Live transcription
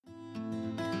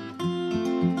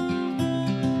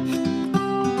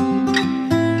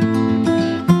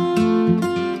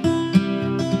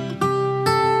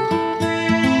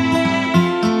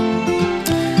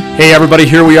Hey everybody,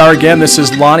 here we are again. This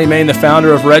is Lonnie Main, the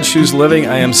founder of Red Shoes Living.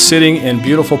 I am sitting in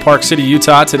beautiful Park City,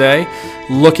 Utah today,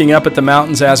 looking up at the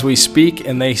mountains as we speak,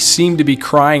 and they seem to be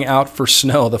crying out for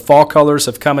snow. The fall colors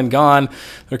have come and gone.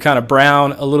 They're kind of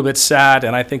brown, a little bit sad,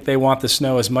 and I think they want the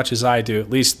snow as much as I do. At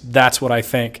least that's what I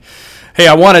think. Hey,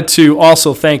 I wanted to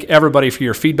also thank everybody for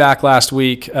your feedback last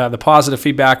week. The positive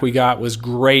feedback we got was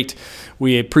great.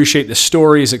 We appreciate the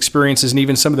stories, experiences, and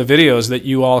even some of the videos that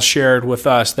you all shared with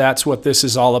us. That's what this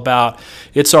is all about.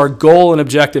 It's our goal and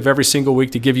objective every single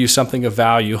week to give you something of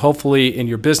value, hopefully in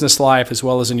your business life as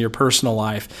well as in your personal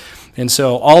life. And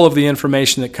so all of the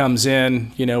information that comes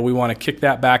in, we want to kick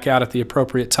that back out at the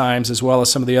appropriate times, as well as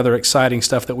some of the other exciting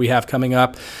stuff that we have coming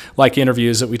up, like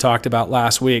interviews that we talked about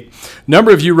last week. A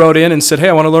number of you wrote in and said, hey,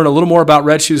 I want to learn a little more about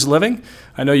Red Shoes Living.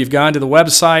 I know you've gone to the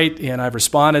website, and I've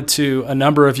responded to a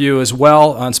number of you as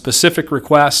well on specific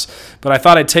requests, but I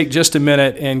thought I'd take just a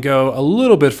minute and go a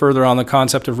little bit further on the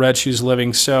concept of Red Shoes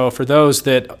Living. So for those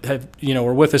that have,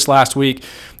 were with us last week,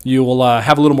 you will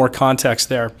have a little more context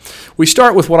there. We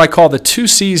start with what I call the 2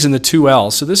 C's and the 2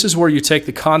 L's. So this is where you take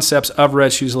the concepts of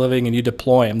Red Shoes Living and you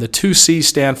deploy them. The 2 C's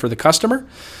stand for the customer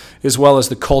as well as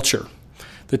the culture.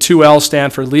 The 2 L's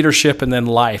stand for leadership and then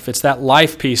life. It's that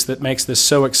life piece that makes this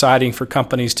so exciting for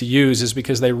companies to use, is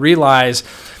because they realize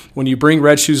when you bring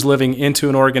Red Shoes Living into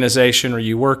an organization, or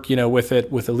you work, with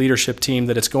it with a leadership team,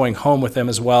 that it's going home with them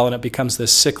as well, and it becomes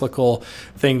this cyclical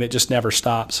thing that just never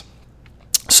stops.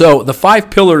 So the 5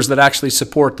 pillars that actually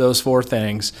support those 4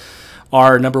 things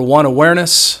are: number 1,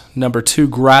 awareness; number 2,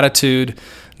 gratitude;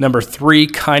 number 3,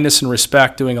 kindness and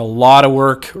respect, doing a lot of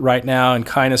work right now in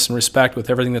kindness and respect with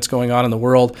everything that's going on in the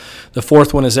world. The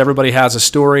 4th one is everybody has a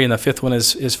story, and the 5th one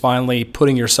is finally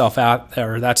putting yourself out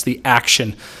there. That's the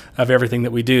action of everything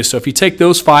that we do. So if you take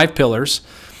those 5 pillars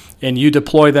and you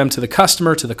deploy them to the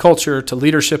customer, to the culture, to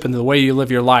leadership, and to the way you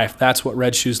live your life, that's what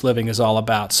Red Shoes Living is all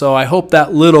about. So I hope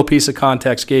that little piece of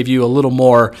context gave you a little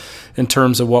more in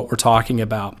terms of what we're talking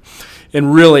about.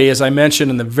 And really, as I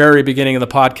mentioned in the very beginning of the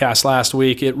podcast last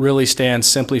week, it really stands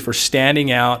simply for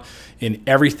standing out in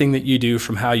everything that you do,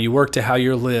 from how you work to how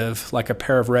you live, like a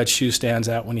pair of red shoes stands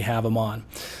out when you have them on.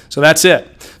 So that's it.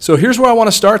 So here's where I want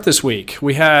to start this week.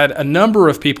 We had a number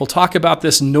of people talk about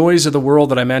this noise of the world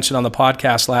that I mentioned on the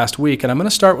podcast last week, and I'm going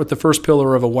to start with the first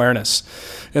pillar of awareness.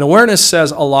 And awareness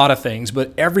says a lot of things,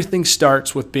 but everything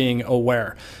starts with being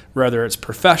aware. Whether it's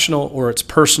professional or it's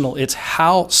personal, it's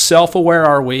how self-aware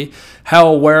are we? How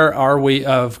aware are we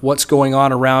of what's going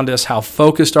on around us? How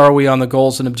focused are we on the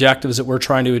goals and objectives that we're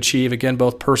trying to achieve, again,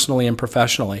 both personally and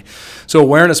professionally? So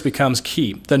awareness becomes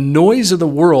key. The noise of the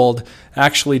world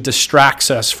actually distracts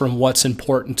us from what's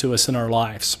important to us in our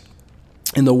lives.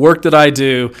 In the work that I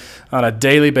do on a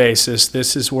daily basis,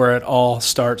 this is where it all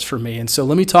starts for me. And so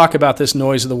let me talk about this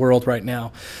noise of the world right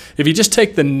now. If you just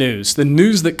take the news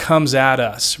that comes at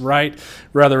us, right?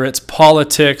 Whether it's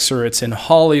politics, or it's in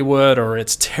Hollywood, or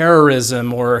it's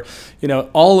terrorism, or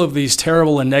all of these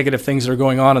terrible and negative things that are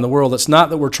going on in the world, it's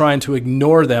not that we're trying to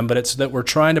ignore them, but it's that we're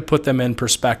trying to put them in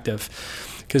perspective,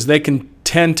 because they can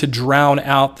tend to drown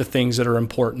out the things that are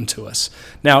important to us.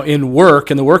 Now, in the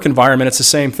work environment, it's the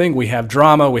same thing. We have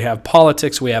drama, we have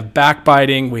politics, we have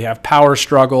backbiting, we have power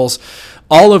struggles.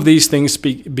 All of these things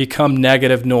become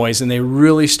negative noise, and they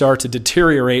really start to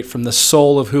deteriorate from the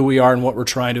soul of who we are and what we're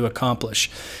trying to accomplish.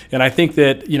 And I think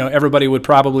that everybody would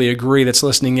probably agree that's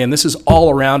listening in. This is all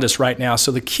around us right now.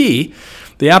 So the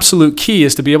absolute key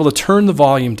is to be able to turn the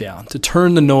volume down, to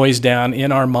turn the noise down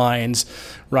in our minds,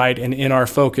 right, and in our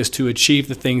focus to achieve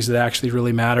the things that actually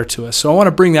really matter to us. So I want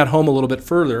to bring that home a little bit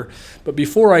further. But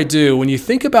before I do, when you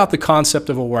think about the concept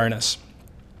of awareness,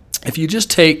 if you just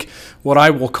take what I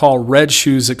will call red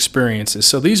shoes experiences,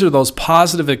 so these are those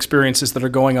positive experiences that are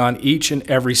going on each and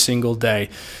every single day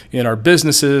in our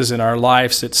businesses, in our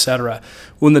lives, etc.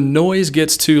 When the noise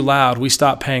gets too loud, we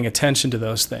stop paying attention to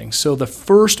those things. So the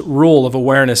first rule of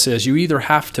awareness is you either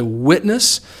have to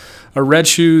witness a red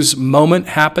shoes moment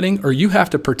happening, or you have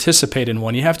to participate in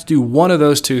one. You have to do one of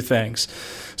those 2 things.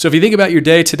 So if you think about your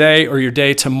day today or your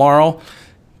day tomorrow,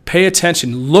 pay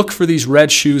attention. Look for these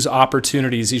red shoes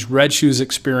opportunities, these red shoes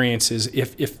experiences.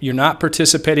 If you're not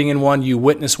participating in one, you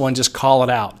witness one, just call it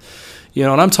out.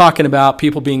 And I'm talking about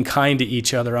people being kind to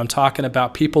each other. I'm talking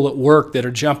about people at work that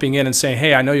are jumping in and saying,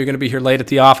 hey, I know you're going to be here late at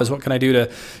the office. What can I do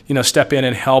to, step in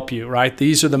and help you, right?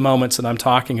 These are the moments that I'm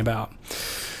talking about.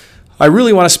 I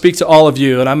really want to speak to all of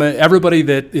you, and everybody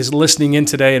that is listening in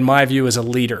today, in my view, is a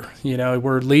leader.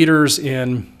 We're leaders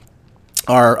in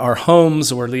our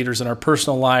homes, we're leaders in our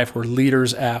personal life, we're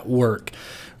leaders at work.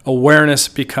 Awareness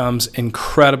becomes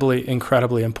incredibly,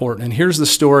 incredibly important. And here's the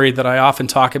story that I often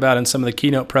talk about in some of the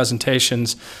keynote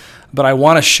presentations but I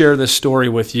want to share this story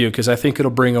with you because I think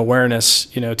it'll bring awareness,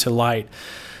 to light.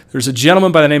 There's a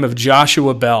gentleman by the name of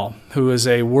Joshua Bell, who is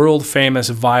a world-famous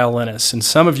violinist, and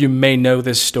some of you may know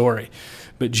this story.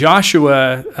 But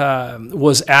Joshua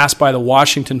was asked by the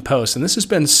Washington Post, and this has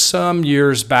been some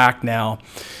years back now,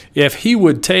 if he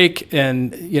would take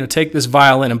this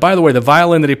violin. And by the way, the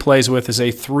violin that he plays with is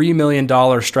a $3 million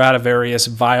Stradivarius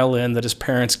violin that his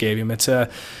parents gave him. It's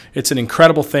an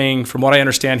incredible thing. From what I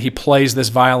understand, he plays this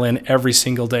violin every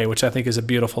single day, which I think is a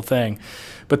beautiful thing.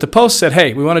 But the Post said,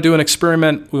 hey, we want to do an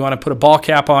experiment. We want to put a ball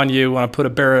cap on you. We want to put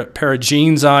a pair of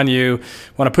jeans on you.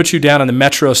 We want to put you down in the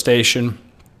metro station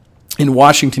in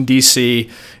Washington, D.C.,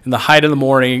 in the height of the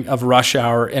morning of rush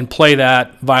hour and play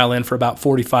that violin for about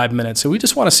 45 minutes. So we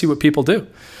just want to see what people do.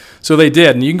 So they did.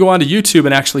 And you can go onto YouTube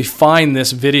and actually find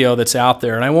this video that's out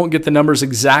there. And I won't get the numbers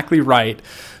exactly right,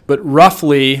 but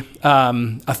roughly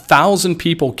 1,000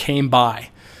 people came by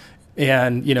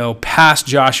and, past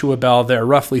Joshua Bell there.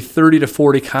 Roughly 30 to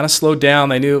 40 kind of slowed down.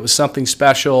 They knew it was something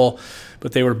special,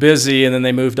 but they were busy, and then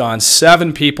they moved on.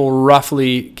 7 people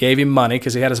roughly gave him money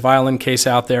because he had his violin case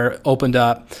out there, opened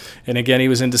up, and again, he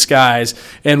was in disguise.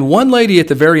 And one lady at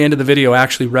the very end of the video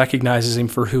actually recognizes him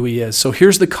for who he is. So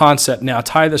here's the concept now.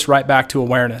 Tie this right back to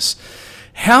awareness.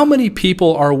 How many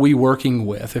people are we working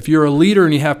with? If you're a leader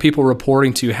and you have people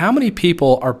reporting to you, how many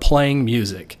people are playing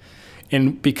music?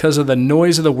 And because of the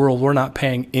noise of the world, we're not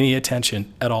paying any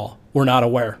attention at all. We're not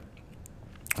aware.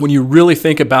 When you really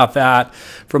think about that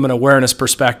from an awareness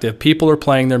perspective, people are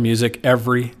playing their music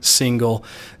every single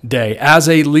day. As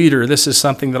a leader, this is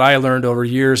something that I learned over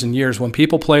years and years. When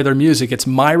people play their music, it's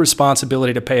my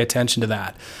responsibility to pay attention to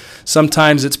that.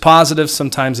 Sometimes it's positive,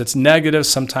 sometimes it's negative,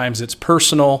 sometimes it's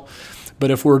personal. But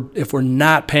if we're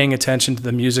not paying attention to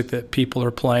the music that people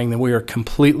are playing, then we are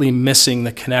completely missing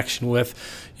the connection with,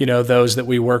 those that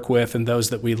we work with and those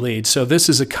that we lead. So this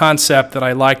is a concept that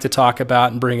I like to talk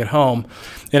about and bring it home,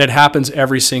 and it happens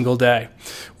every single day.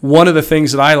 One of the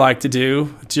things that I like to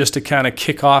do, just to kind of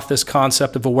kick off this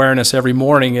concept of awareness every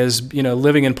morning, is,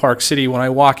 living in Park City, when I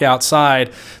walk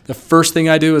outside, the first thing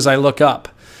I do is I look up.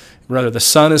 Whether the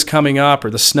sun is coming up or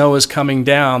the snow is coming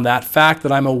down, that fact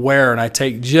that I'm aware and I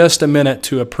take just a minute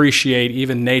to appreciate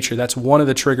even nature, that's one of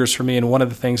the triggers for me and one of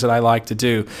the things that I like to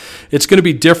do. It's going to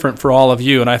be different for all of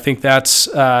you, and I think that's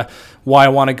why I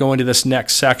want to go into this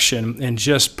next section and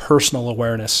just personal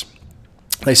awareness.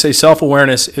 They say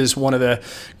self-awareness is one of the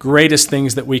greatest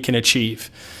things that we can achieve.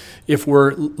 If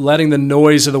we're letting the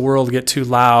noise of the world get too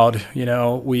loud,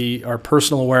 our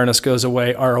personal awareness goes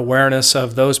away. Our awareness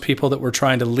of those people that we're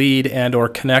trying to lead and or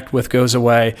connect with goes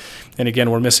away. And again,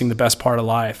 we're missing the best part of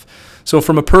life. So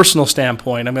from a personal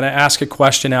standpoint, I'm going to ask a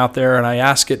question out there, and I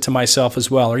ask it to myself as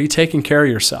well. Are you taking care of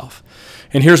yourself?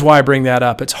 And here's why I bring that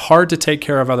up. It's hard to take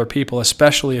care of other people,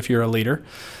 especially if you're a leader.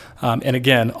 And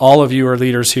again, all of you are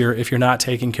leaders here if you're not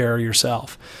taking care of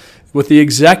yourself. With the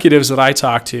executives that I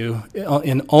talk to,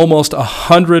 in almost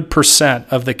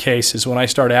 100% of the cases, when I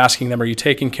start asking them, are you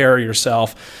taking care of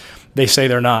yourself? They say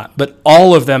they're not. But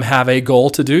all of them have a goal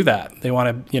to do that. They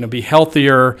want to be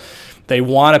healthier. They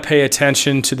want to pay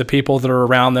attention to the people that are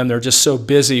around them. They're just so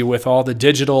busy with all the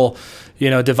digital,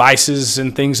 devices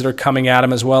and things that are coming at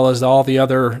them, as well as all the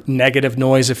other negative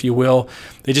noise, if you will.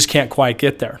 They just can't quite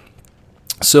get there.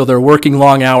 So they're working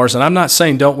long hours, and I'm not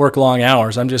saying don't work long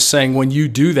hours. I'm just saying when you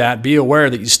do that, be aware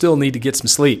that you still need to get some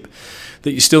sleep,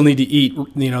 that you still need to eat,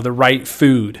 the right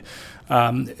food.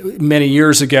 Many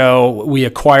years ago, we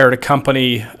acquired a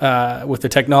company with the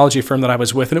technology firm that I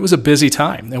was with, and it was a busy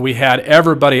time. And we had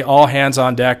everybody, all hands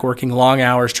on deck, working long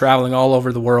hours, traveling all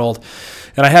over the world.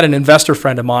 And I had an investor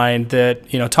friend of mine that,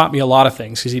 taught me a lot of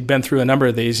things because he'd been through a number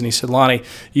of these. And he said, Lonnie,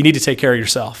 you need to take care of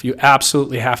yourself. You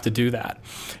absolutely have to do that.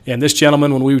 And this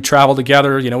gentleman, when we would travel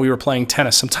together, we were playing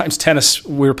tennis. Sometimes tennis,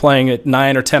 we were playing at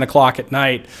 9 or 10 o'clock at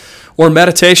night. Or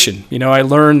meditation. I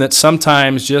learned that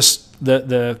sometimes just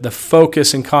the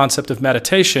focus and concept of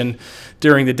meditation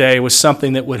during the day was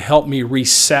something that would help me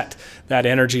reset that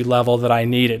energy level that I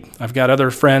needed. I've got other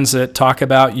friends that talk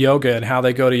about yoga and how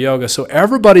they go to yoga. So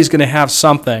everybody's going to have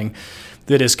something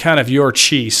that is kind of your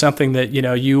chi, something that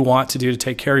you want to do to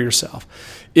take care of yourself.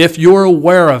 If you're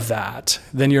aware of that,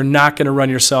 then you're not going to run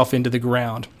yourself into the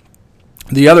ground.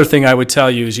 The other thing I would tell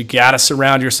you is you got to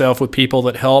surround yourself with people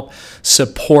that help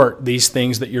support these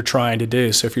things that you're trying to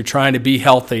do. So if you're trying to be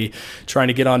healthy, trying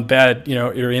to get on bed,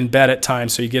 you're in bed at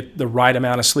times so you get the right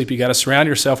amount of sleep, you got to surround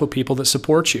yourself with people that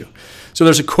support you. So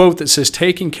there's a quote that says,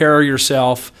 taking care of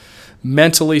yourself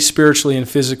mentally, spiritually, and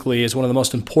physically is one of the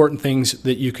most important things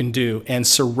that you can do. And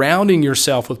surrounding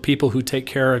yourself with people who take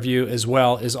care of you as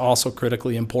well is also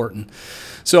critically important.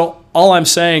 So all I'm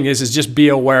saying is just be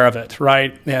aware of it,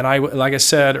 right? And like I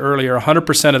said earlier,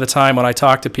 100% of the time when I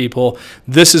talk to people,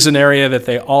 this is an area that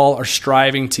they all are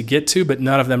striving to get to, but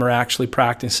none of them are actually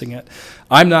practicing it.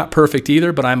 I'm not perfect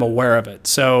either, but I'm aware of it.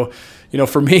 So,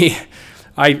 for me,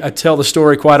 I tell the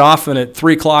story quite often. At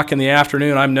 3 o'clock in the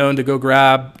afternoon, I'm known to go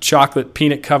grab chocolate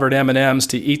peanut-covered M&Ms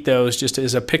to eat those just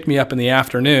as a pick-me-up in the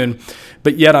afternoon,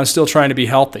 but yet I'm still trying to be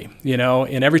healthy,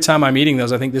 and every time I'm eating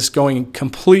those, I think this is going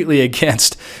completely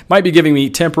against, might be giving me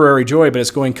temporary joy, but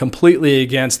it's going completely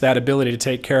against that ability to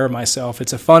take care of myself.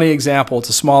 It's a funny example, it's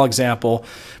a small example,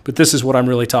 but this is what I'm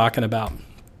really talking about.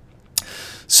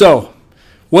 So,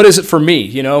 what is it for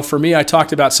me? For me, I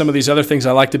talked about some of these other things.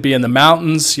 I like to be in the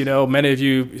mountains. Many of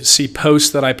you see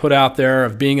posts that I put out there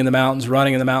of being in the mountains,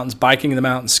 running in the mountains, biking in the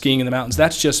mountains, skiing in the mountains.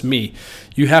 That's just me.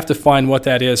 You have to find what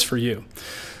that is for you.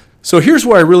 So here's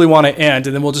where I really want to end,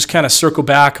 and then we'll just kind of circle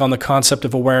back on the concept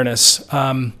of awareness.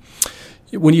 When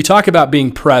you talk about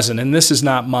being present, and this is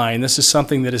not mine, this is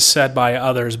something that is said by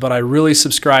others, but I really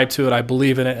subscribe to it, I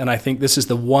believe in it, and I think this is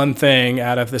the one thing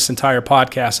out of this entire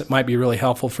podcast that might be really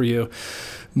helpful for you.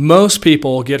 Most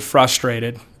people get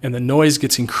frustrated and the noise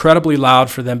gets incredibly loud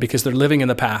for them because they're living in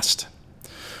the past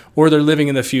or they're living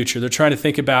in the future. They're trying to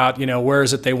think about, where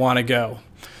is it they want to go.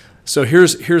 So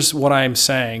here's what I'm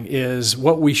saying is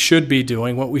what we should be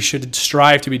doing, what we should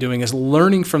strive to be doing is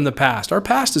learning from the past. Our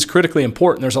past is critically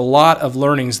important. There's a lot of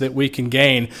learnings that we can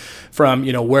gain from,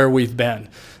 where we've been.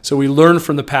 So we learn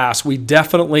from the past. We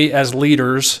definitely, as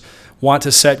leaders, want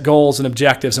to set goals and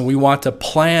objectives, and we want to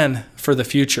plan for the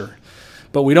future.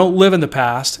 But we don't live in the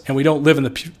past and we don't live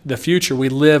in the future. We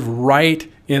live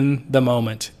right in the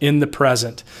moment, in the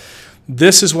present.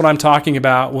 This is what I'm talking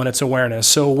about when it's awareness.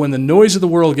 So when the noise of the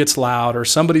world gets loud or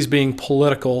somebody's being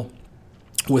political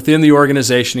within the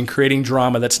organization and creating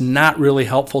drama that's not really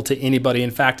helpful to anybody,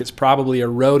 in fact, it's probably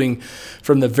eroding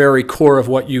from the very core of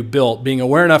what you built, being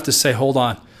aware enough to say, hold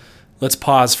on, let's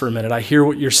pause for a minute. I hear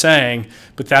what you're saying,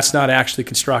 but that's not actually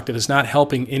constructive. It's not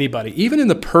helping anybody, even in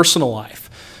the personal life.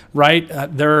 Right?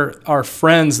 There are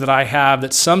friends that I have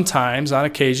that sometimes, on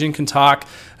occasion, can talk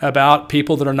about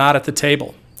people that are not at the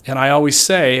table. And I always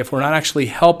say, if we're not actually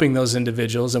helping those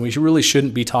individuals, then we really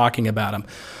shouldn't be talking about them.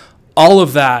 All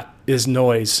of that is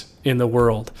noise in the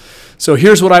world. So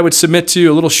here's what I would submit to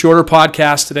you, a little shorter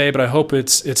podcast today, but I hope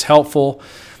it's helpful.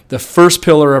 The first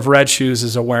pillar of Red Shoes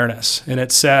is awareness, and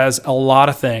it says a lot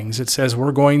of things. It says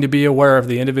we're going to be aware of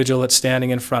the individual that's standing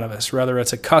in front of us, whether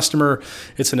it's a customer,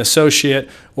 it's an associate,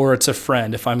 or it's a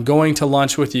friend. If I'm going to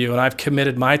lunch with you and I've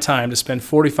committed my time to spend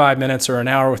 45 minutes or an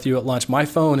hour with you at lunch, my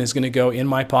phone is going to go in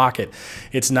my pocket.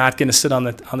 It's not going to sit on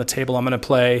the table. I'm going to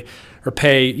pay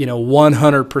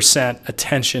 100%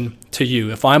 attention to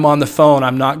you. If I'm on the phone,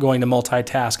 I'm not going to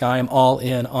multitask. I am all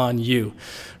in on you.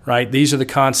 Right? These are the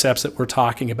concepts that we're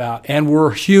talking about. And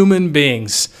we're human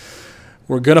beings.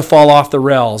 We're going to fall off the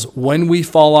rails. When we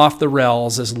fall off the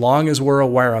rails, as long as we're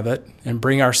aware of it and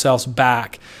bring ourselves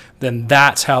back, then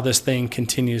that's how this thing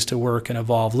continues to work and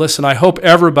evolve. Listen, I hope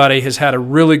everybody has had a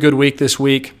really good week this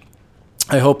week.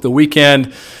 I hope the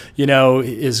weekend,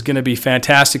 is going to be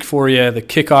fantastic for you. The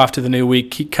kickoff to the new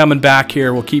week. Keep coming back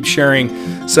here. We'll keep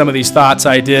sharing some of these thoughts,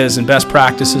 ideas, and best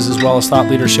practices as well as thought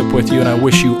leadership with you, and I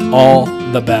wish you all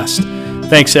the best.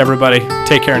 Thanks, everybody.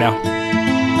 Take care now.